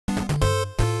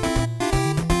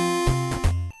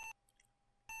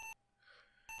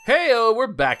Heyo, we're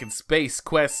back in Space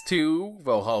Quest 2,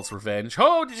 Vohaul's Revenge.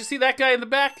 Oh, did you see that guy in the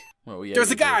back? Oh, yeah. There's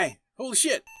a guy! Holy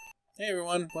shit! Hey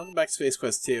everyone, welcome back to Space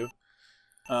Quest 2.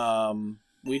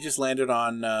 We just landed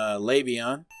on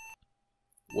Labion,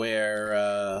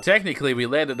 where... Technically, we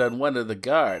landed on one of the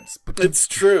guards. It's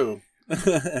true.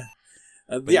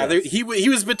 Yes. He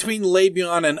was between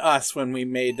Labion and us when we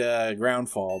made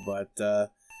Groundfall, but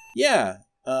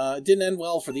it didn't end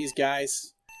well for these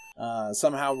guys.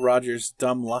 Somehow Roger's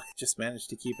dumb luck just managed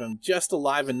to keep him just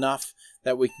alive enough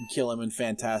that we can kill him in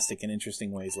fantastic and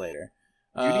interesting ways later.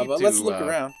 Let's look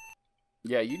around.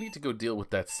 Yeah, you need to go deal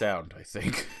with that sound, I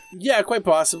think. Yeah, quite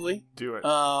possibly. Do it.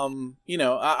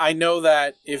 I know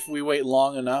that if we wait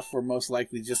long enough, we're most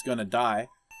likely just going to die.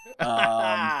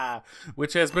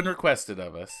 Which has been requested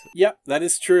of us. Yep, that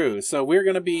is true. So we're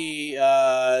going to be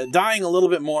dying a little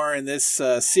bit more in this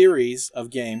series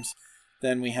of games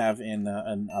than we have in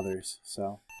others.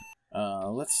 So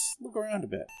let's look around a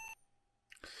bit.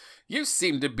 You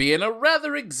seem to be in a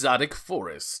rather exotic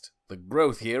forest. The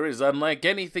growth here is unlike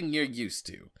anything you're used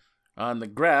to. On the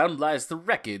ground lies the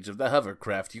wreckage of the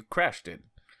hovercraft you crashed in.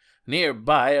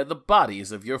 Nearby are the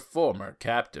bodies of your former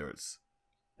captors.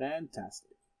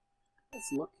 Fantastic. Let's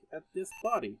look at this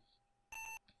body.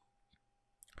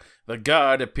 The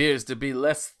guard appears to be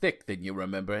less thick than you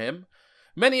remember him.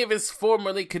 Many of his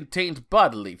formerly contained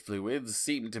bodily fluids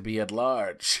seem to be at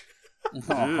large.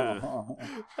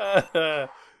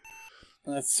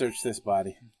 Let's search this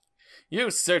body. You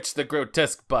search the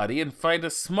grotesque body and find a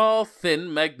small,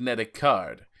 thin magnetic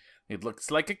card. It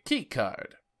looks like a key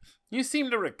card. You seem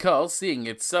to recall seeing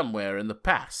it somewhere in the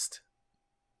past.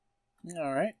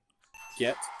 Alright.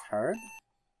 Get card.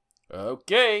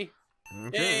 Okay.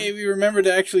 Hey, we remembered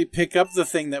to actually pick up the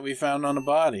thing that we found on a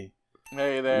body.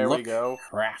 Hey, there we go.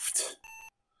 Craft.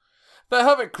 The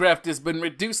hovercraft has been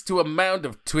reduced to a mound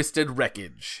of twisted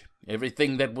wreckage.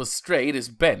 Everything that was straight is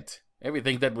bent.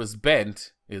 Everything that was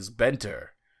bent is benter.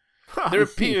 There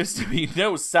appears to be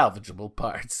no salvageable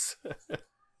parts.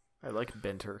 I like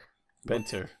benter.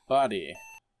 Benter. Body.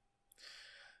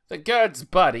 The guard's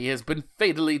body has been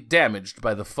fatally damaged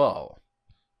by the fall.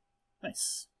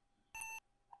 Nice.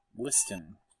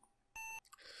 Listen.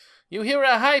 You hear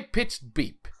a high-pitched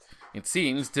beep. It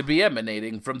seems to be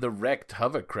emanating from the wrecked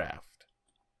hovercraft.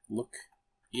 Look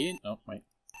in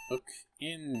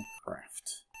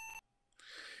craft.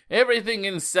 Everything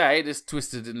inside is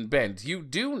twisted and bent. You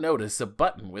do notice a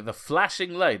button with a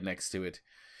flashing light next to it.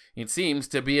 It seems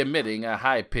to be emitting a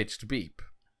high-pitched beep.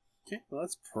 Okay,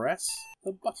 let's press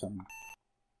the button.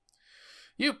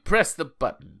 You press the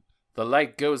button. The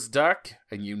light goes dark,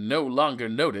 and you no longer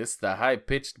notice the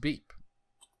high-pitched beep.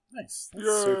 Nice.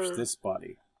 Let's search this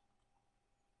body.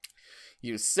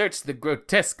 You search the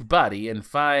grotesque body and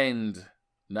find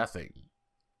nothing.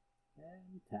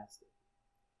 Fantastic.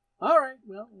 Alright,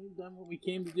 well, we've done what we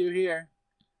came to do here.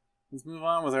 Let's move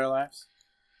on with our lives.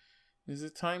 Is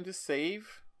it time to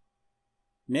save?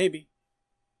 Maybe.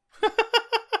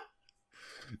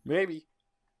 Maybe.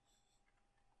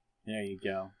 There you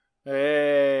go.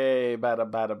 Hey,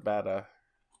 bada.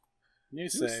 New New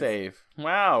save. save.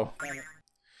 Wow.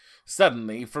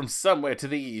 Suddenly, from somewhere to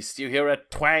the east, you hear a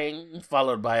twang,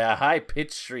 followed by a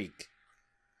high-pitched shriek.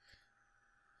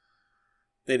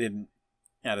 They didn't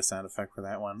add a sound effect for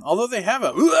that one. Although they have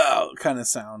a ooh kind of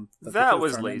sound. That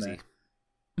was lazy.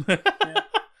 Yeah.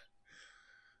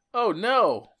 Oh,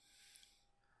 no.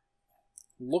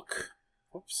 Look.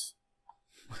 Whoops.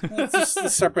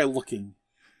 Let's start by looking.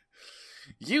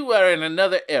 You are in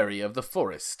another area of the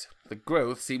forest. The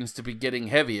growth seems to be getting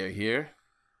heavier here.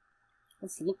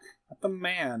 Let's look at the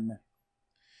man.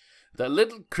 The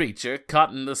little creature caught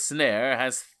in the snare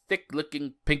has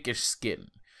thick-looking pinkish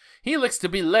skin. He looks to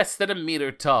be less than a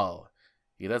meter tall.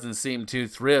 He doesn't seem too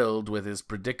thrilled with his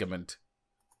predicament.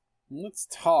 Let's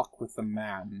talk with the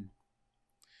man.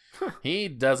 He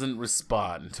doesn't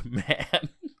respond, man.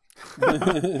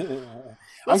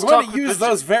 I'm going to use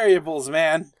those variables,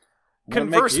 man.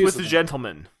 Converse with the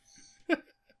gentleman.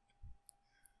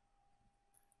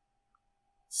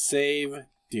 Save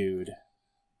dude.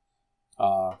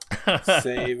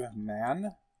 Save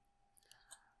man.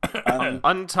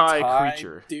 Untie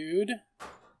creature. Dude.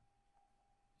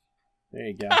 There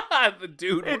you go. The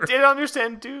dude. It did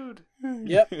understand dude.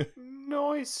 Yep.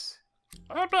 Nice.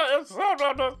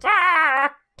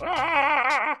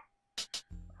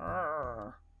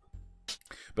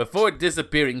 Before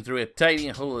disappearing through a tiny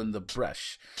hole in the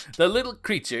brush, the little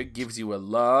creature gives you a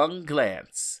long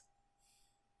glance.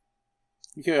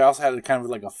 He also had kind of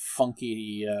like a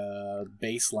funky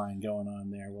bass line going on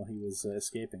there while he was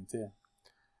escaping, too.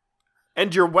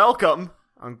 And you're welcome,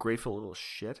 ungrateful little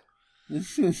shit.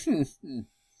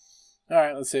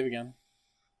 Alright, let's save again.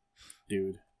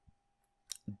 Dude.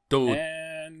 Dude.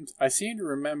 And I seem to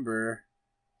remember...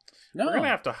 No. We're gonna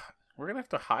have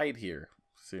to hide here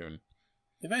soon.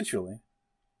 Eventually.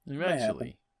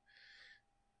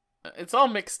 It's all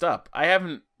mixed up. I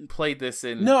haven't played this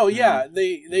in... No, yeah,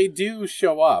 they do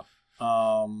show up.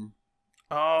 Oh,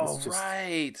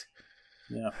 right.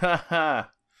 Yeah. Haha.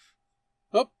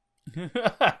 Oh.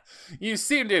 You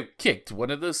seem to have kicked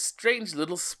one of those strange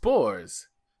little spores.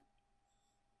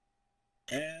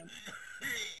 And...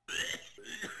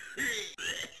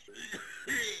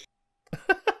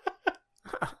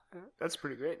 That's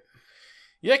pretty great.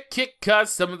 Your kick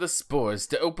caused some of the spores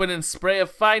to open and spray a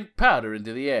fine powder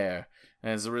into the air.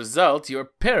 As a result,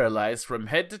 you're paralyzed from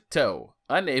head to toe,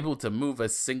 unable to move a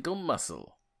single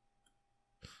muscle.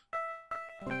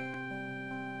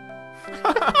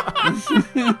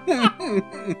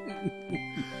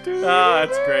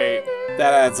 That's great.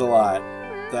 That adds a lot.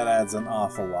 That adds an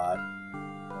awful lot.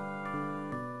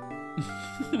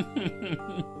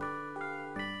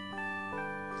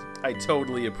 I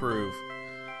totally approve.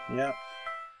 Yep.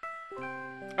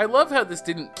 I love how this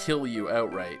didn't kill you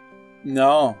outright.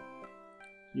 No.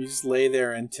 You just lay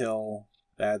there until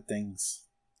bad things.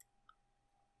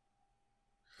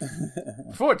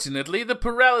 Fortunately, the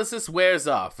paralysis wears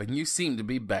off and you seem to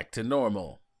be back to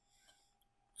normal.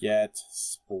 Get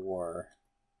spore.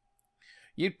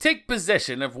 You take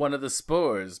possession of one of the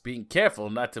spores, being careful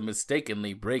not to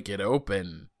mistakenly break it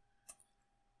open.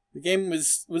 The game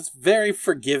was very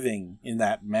forgiving in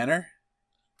that manner.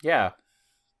 Yeah.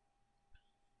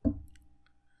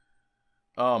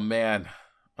 Oh man.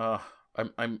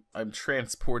 I'm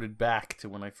transported back to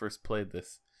when I first played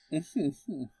this.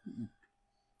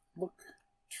 Look,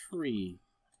 tree.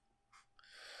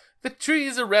 The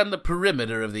trees around the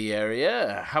perimeter of the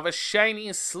area have a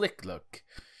shiny, slick look.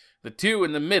 The two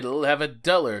in the middle have a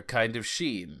duller kind of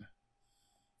sheen.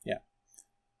 Yeah.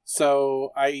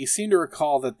 So, I seem to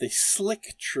recall that the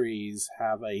slick trees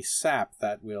have a sap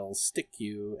that will stick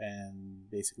you and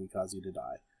basically cause you to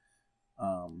die.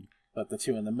 But the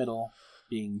two in the middle,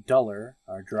 being duller,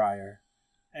 are drier,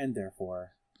 and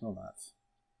therefore will not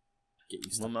get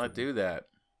you stuck. Will not do that.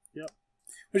 Yep.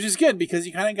 Which is good, because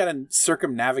you kind of got to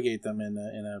circumnavigate them in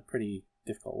a pretty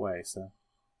difficult way, so.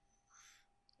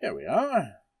 There we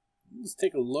are. Let's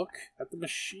take a look at the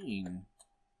machine.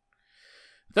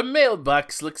 The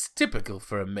mailbox looks typical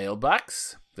for a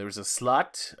mailbox. There's a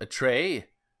slot, a tray,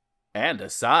 and a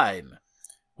sign.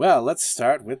 Well, let's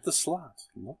start with the slot.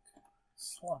 Look,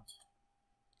 slot.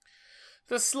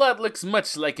 The slot looks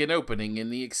much like an opening in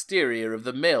the exterior of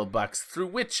the mailbox through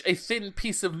which a thin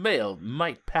piece of mail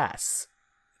might pass.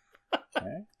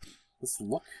 Okay, let's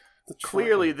look.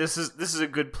 Clearly, this is a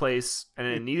good place and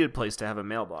a needed place to have a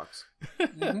mailbox.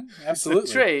 Absolutely. The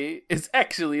tray is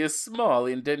actually a small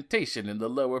indentation in the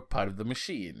lower part of the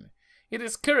machine. It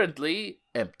is currently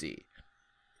empty.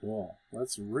 Cool.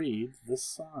 Let's read the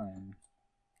sign.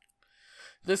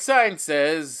 The sign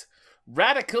says,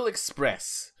 Radical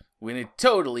Express, when it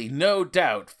totally, no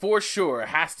doubt, for sure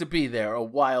has to be there a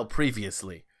while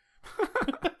previously.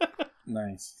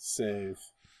 Nice. Save.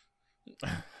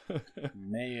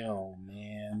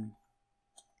 Mailman.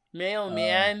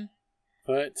 Mailman.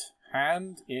 Put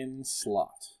hand in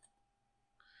slot.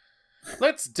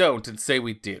 Let's don't and say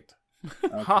we did.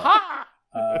 Okay. Ha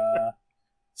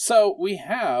So we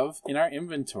have in our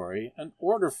inventory an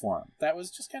order form that was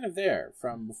just kind of there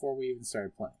from before we even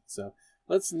started playing. So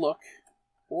let's look.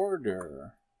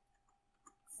 Order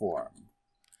form.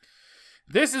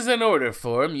 This is an order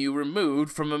form you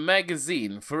removed from a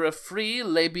magazine for a free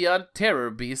Labion Terror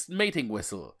Beast mating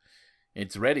whistle.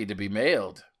 It's ready to be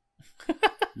mailed.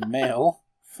 Mail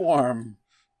form.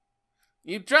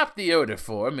 You drop the order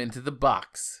form into the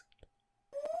box.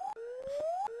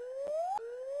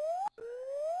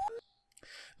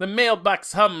 The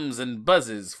mailbox hums and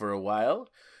buzzes for a while.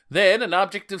 Then an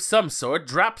object of some sort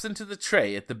drops into the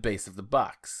tray at the base of the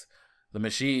box. The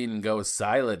machine goes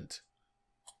silent.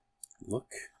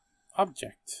 Look.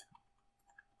 Object.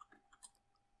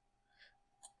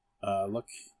 Look.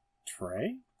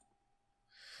 Tray?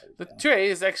 The tray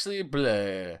is actually a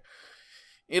blur.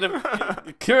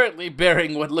 It currently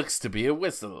bearing what looks to be a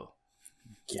whistle.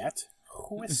 Get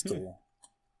whistle.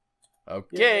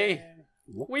 Okay.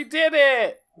 Look. We did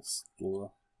it!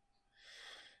 Whistle.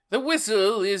 The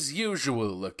whistle is usual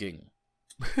looking.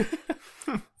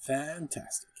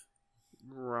 Fantastic.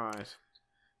 Right.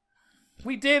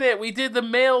 We did it! We did the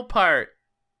mail part!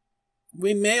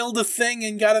 We mailed a thing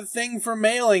and got a thing for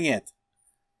mailing it.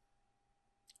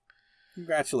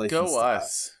 Congratulations. Go to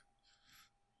us.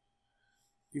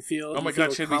 You feel? Oh my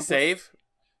god, should we save?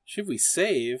 Should we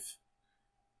save?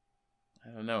 I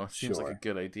don't know. It seems like a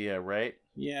good idea, right?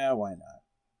 Yeah, why not?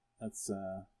 Let's, do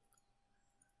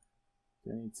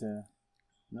I need to...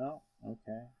 No?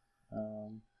 Okay.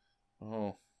 Oh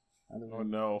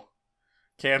no.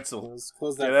 Cancel.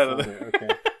 Close that folder. Okay.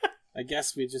 I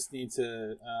guess we just need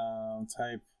to,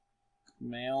 type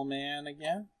mailman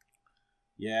again?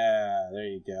 Yeah, there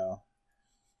you go.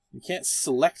 We can't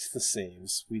select the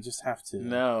saves. We just have to.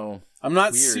 No. I'm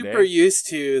not super used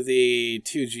to the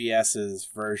 2GS's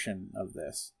version of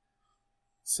this.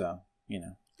 So, you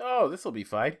know. Oh, this will be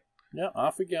fine. Yeah,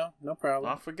 off we go. No problem.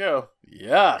 Off we go.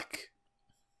 Yuck.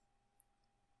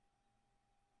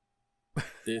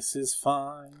 This is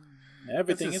fine.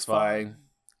 Everything is fine.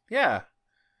 Yeah.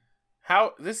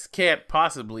 How? This can't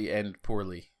possibly end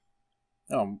poorly.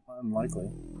 Oh, unlikely.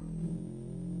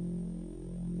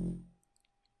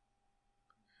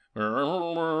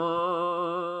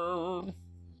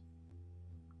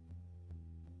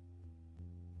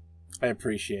 I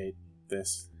appreciate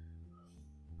this.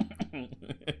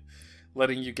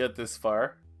 Letting you get this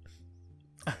far.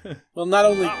 Well, not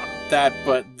only that,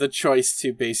 but the choice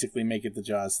to basically make it the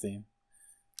Jaws theme.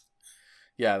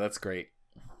 Yeah, that's great.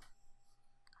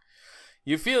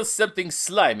 You feel something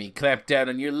slimy clamp down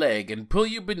on your leg and pull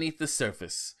you beneath the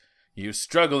surface. You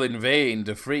struggle in vain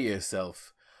to free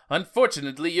yourself.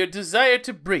 Unfortunately, your desire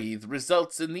to breathe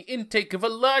results in the intake of a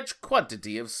large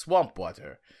quantity of swamp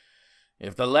water.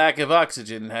 If the lack of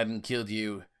oxygen hadn't killed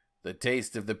you, the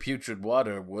taste of the putrid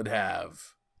water would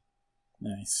have.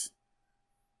 Nice.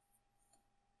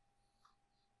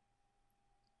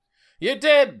 You're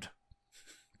dead!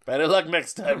 Better luck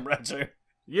next time, Roger.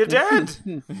 You're dead!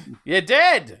 You're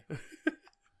dead!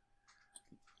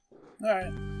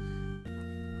 Alright.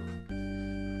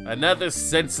 Another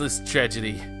senseless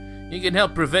tragedy. You can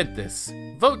help prevent this.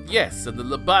 Vote yes on the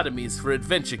lobotomies for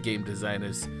adventure game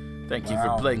designers. Thank you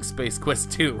for playing Space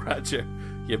Quest 2, Roger.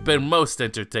 You've been most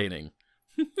entertaining.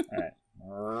 Alright.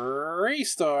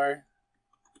 Restore.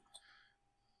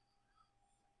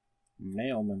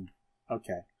 Mailman.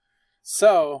 Okay.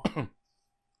 So,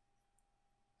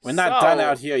 we're not done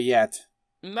out here yet.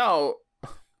 No.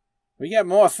 We got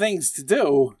more things to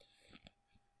do.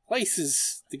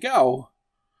 Places to go.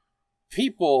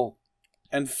 People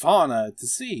and fauna to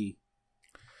see.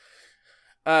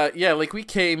 Yeah, like we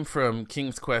came from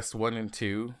King's Quest 1 and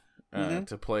 2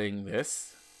 to playing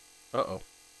this. Uh-oh.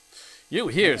 You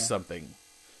hear something.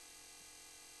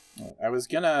 I was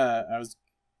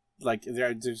like,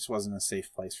 there just wasn't a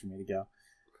safe place for me to go.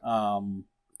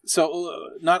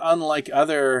 So, not unlike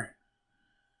other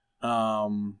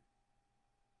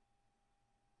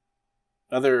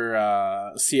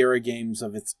Sierra games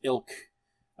of its ilk,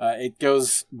 it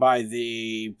goes by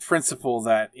the principle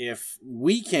that if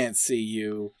we can't see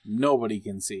you, nobody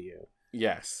can see you.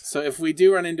 Yes. So if we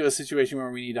do run into a situation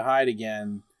where we need to hide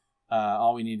again,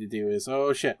 all we need to do is,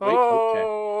 oh shit, wait, okay.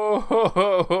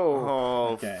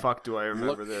 Okay. Fuck, do I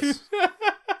remember this.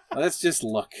 Let's just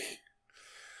look.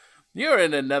 You're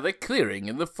in another clearing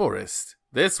in the forest.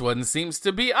 This one seems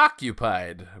to be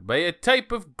occupied by a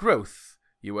type of growth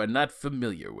you are not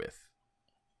familiar with.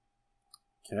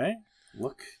 Okay.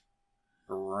 Look.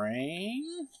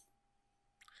 Rain?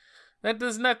 That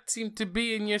does not seem to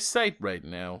be in your sight right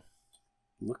now.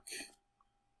 Look.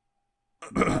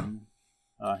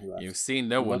 You've seen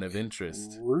no one of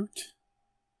interest. Root?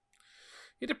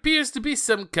 It appears to be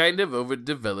some kind of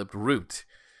overdeveloped root.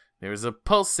 There is a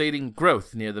pulsating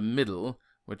growth near the middle,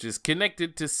 which is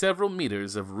connected to several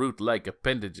meters of root-like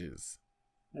appendages.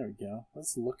 There we go.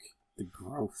 Let's look at the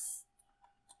growth.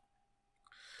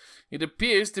 It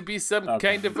appears to be some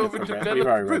kind of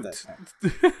overdeveloped root.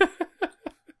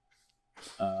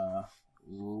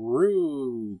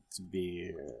 Root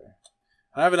beer.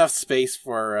 I don't have enough space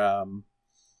for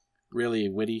really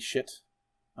witty shit.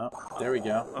 Oh, there we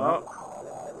go.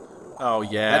 Oh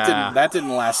yeah. That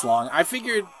didn't last long. I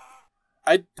figured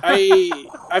I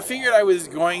figured I was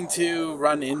going to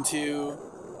run into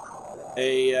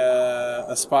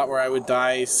a spot where I would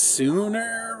die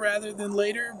sooner rather than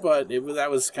later, but that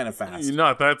was kind of fast.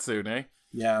 Not that soon, eh?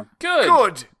 Yeah.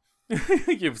 Good.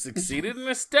 You've succeeded in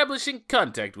establishing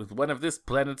contact with one of this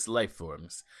planet's life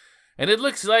forms, and it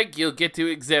looks like you'll get to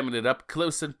examine it up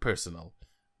close and personal.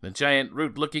 The giant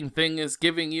root-looking thing is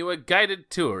giving you a guided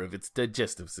tour of its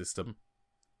digestive system.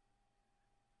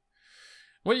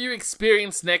 What you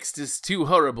experience next is too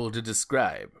horrible to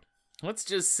describe. Let's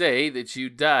just say that you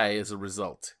die as a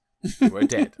result. You are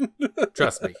dead.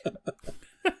 Trust me.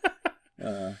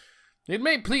 It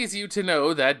may please you to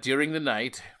know that during the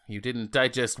night, you didn't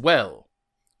digest well.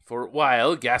 For a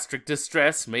while, gastric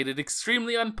distress made it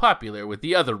extremely unpopular with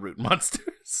the other root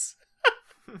monsters.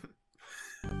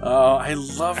 Oh, I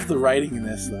love the writing in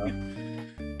this, though.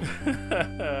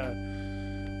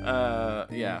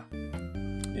 Yeah.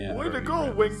 Yeah. Way to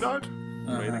go, Wingnut!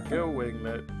 Way to go,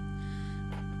 Wingnut.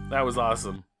 That was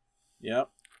awesome. Yep.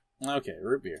 Okay,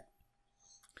 root beer.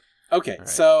 Okay, right.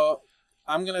 So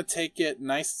I'm going to take it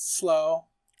nice and slow.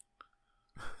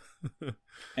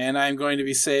 And I'm going to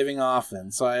be saving often.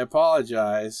 So I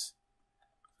apologize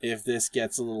if this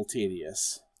gets a little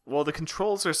tedious. Well, the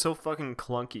controls are so fucking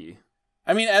clunky.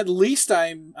 I mean, at least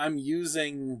I'm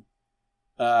using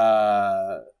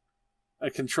a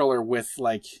controller with,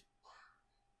 like,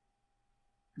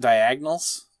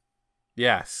 diagonals.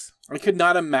 Yes. I could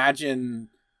not imagine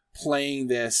playing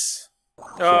this.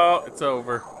 Oh, it's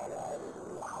over.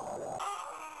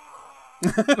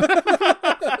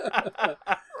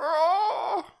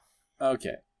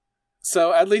 Okay.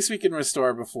 So at least we can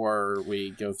restore before we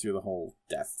go through the whole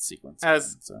death sequence.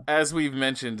 As we've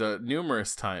mentioned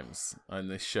numerous times on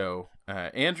this show,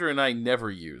 Andrew and I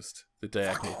never used the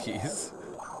diagonal keys.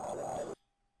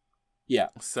 Yeah.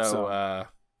 So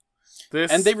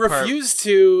this and they refuse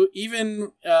to,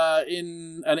 even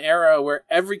in an era where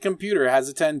every computer has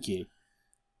a 10 key.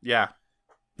 Yeah.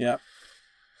 Yeah.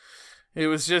 It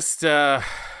was just, yeah.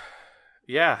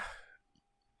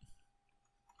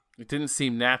 It didn't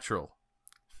seem natural.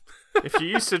 If you're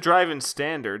used to driving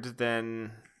standard,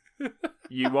 then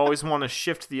you always want to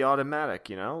shift the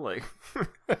automatic, you know? Like,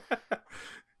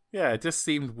 yeah, it just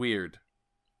seemed weird.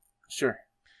 Sure.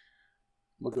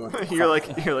 We'll go with you're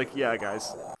like, yeah,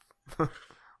 guys.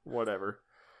 Whatever.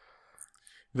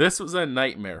 This was a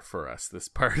nightmare for us, this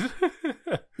part.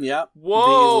 Yeah.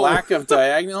 Whoa! The lack of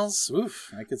diagonals.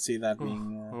 Oof. I could see that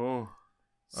being...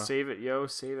 Save it, yo.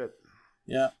 Save it.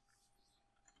 Yeah.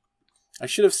 I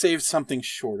should have saved something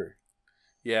shorter.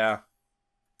 Yeah.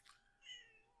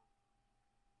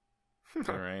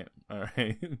 All right.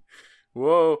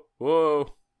 Whoa.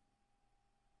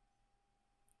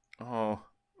 Oh,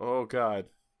 God.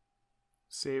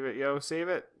 Save it, yo. Save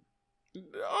it.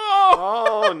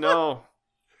 Oh! Oh, no.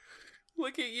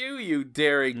 Look at you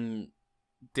daring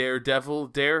daredevil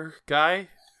dare guy.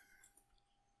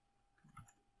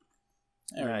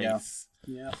 There Nice.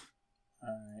 we go. Yeah.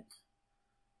 All right.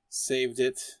 Saved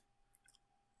it.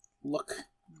 Look,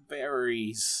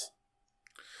 berries.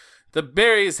 The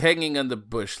berries hanging on the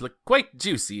bush look quite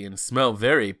juicy and smell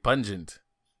very pungent.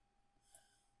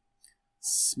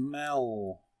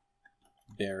 Smell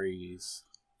berries.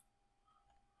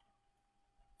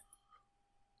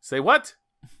 Say what?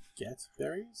 Get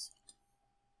berries?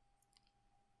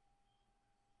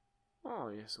 Oh,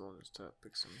 yes, we'll just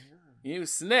pick some here. You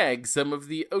snag some of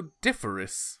the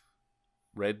odoriferous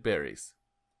red berries.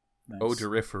 Nice.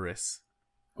 Odoriferous.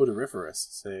 Odoriferous.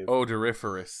 Save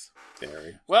Odoriferous.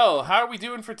 berry. Well, how are we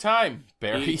doing for time,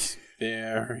 Barry? Eat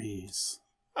berries.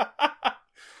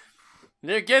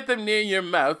 Now get them near your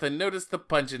mouth and notice the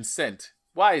pungent scent.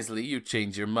 Wisely, you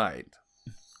change your mind.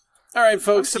 All right,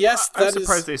 folks. I'm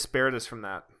surprised they spared us from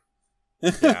that.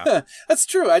 Yeah. That's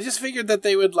true. I just figured that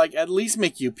they would at least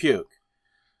make you puke.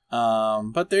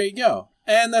 But there you go.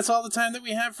 And that's all the time that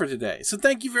we have for today. So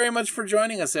thank you very much for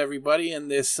joining us, everybody, in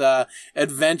this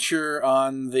adventure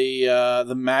on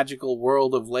the magical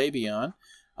world of Labion.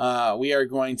 We are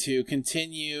going to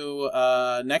continue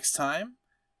next time,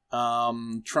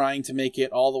 trying to make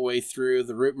it all the way through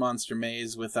the root monster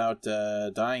maze without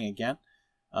dying again.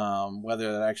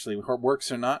 Whether that actually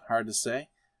works or not, hard to say.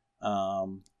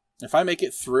 If I make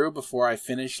it through before I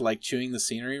finish chewing the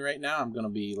scenery right now, I'm going to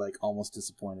be almost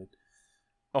disappointed.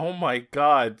 Oh my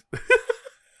God.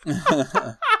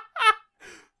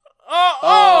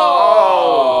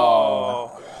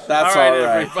 Oh! That's all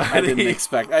right. Everybody. I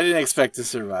didn't expect to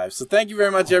survive. So thank you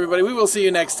very much, everybody. We will see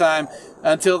you next time.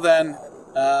 Until then,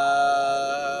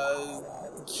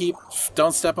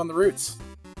 don't step on the roots.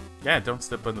 Yeah, don't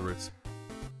step on the roots.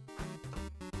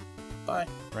 Bye.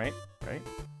 Right?